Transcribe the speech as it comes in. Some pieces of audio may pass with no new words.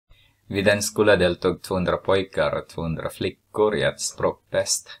Vid den skola deltog 200 pojkar och 200 flickor i ett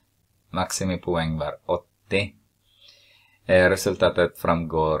språktest. Maximipoäng var 80. Resultatet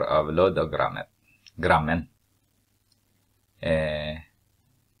framgår av lådagrammen.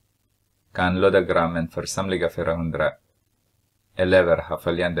 Kan lådagrammen för samtliga 400 elever ha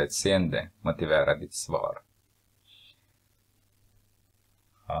följande utseende? Motivera ditt svar.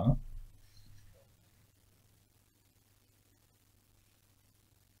 Ja.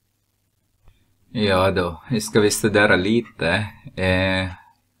 Ja då, ska vi studera lite.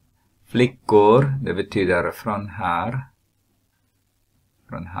 Flickor, det betyder från här.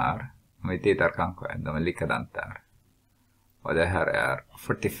 Från här. Om vi tittar kanske, de är likadant där. Och det här är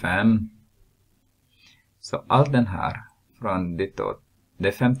 45. Så allt den här från ditåt, det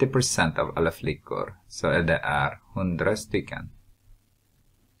är 50% av alla flickor. Så det är 100 stycken.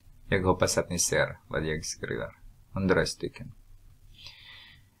 Jag hoppas att ni ser vad jag skriver. 100 stycken.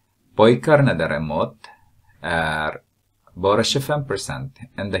 Pojkarna däremot är bara 25%.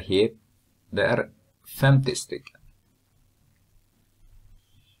 Ända hit, det är 50 stycken.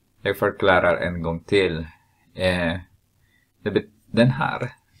 Jag förklarar en gång till. Den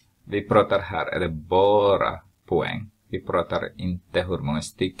här, vi pratar här, är det bara poäng. Vi pratar inte hur många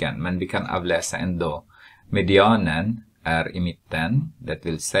stycken, men vi kan avläsa ändå. Medianen är i mitten, det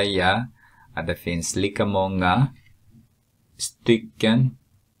vill säga att det finns lika många stycken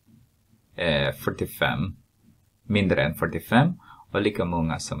 45, mindre än 45 och lika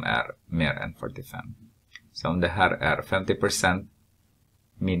många som är mer än 45. Så om det här är 50%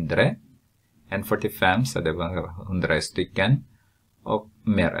 mindre än 45 så det var 100 stycken och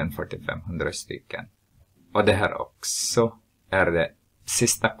mer än 45, 100 stycken. Och det här också är det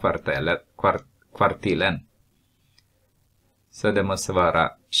sista kvartilen. Så det måste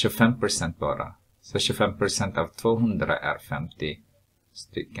vara 25% bara. Så 25% av 200 är 50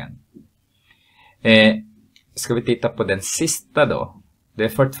 stycken. Ska vi titta på den sista då? Det är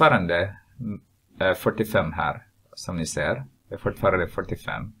fortfarande 45 här, som ni ser. Det är fortfarande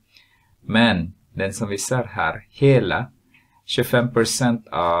 45. Men den som vi ser här, hela 25%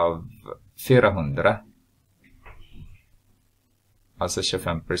 av 400. Alltså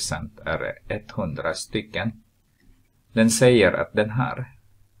 25% är 100 stycken. Den säger att den här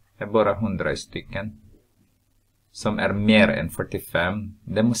är bara 100 stycken. Som är mer än 45.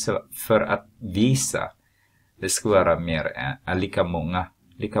 Det måste, för att visa, det ska vara mer än lika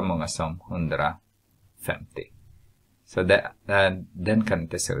många som 150. Så den kan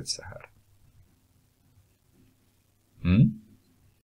inte se ut så här.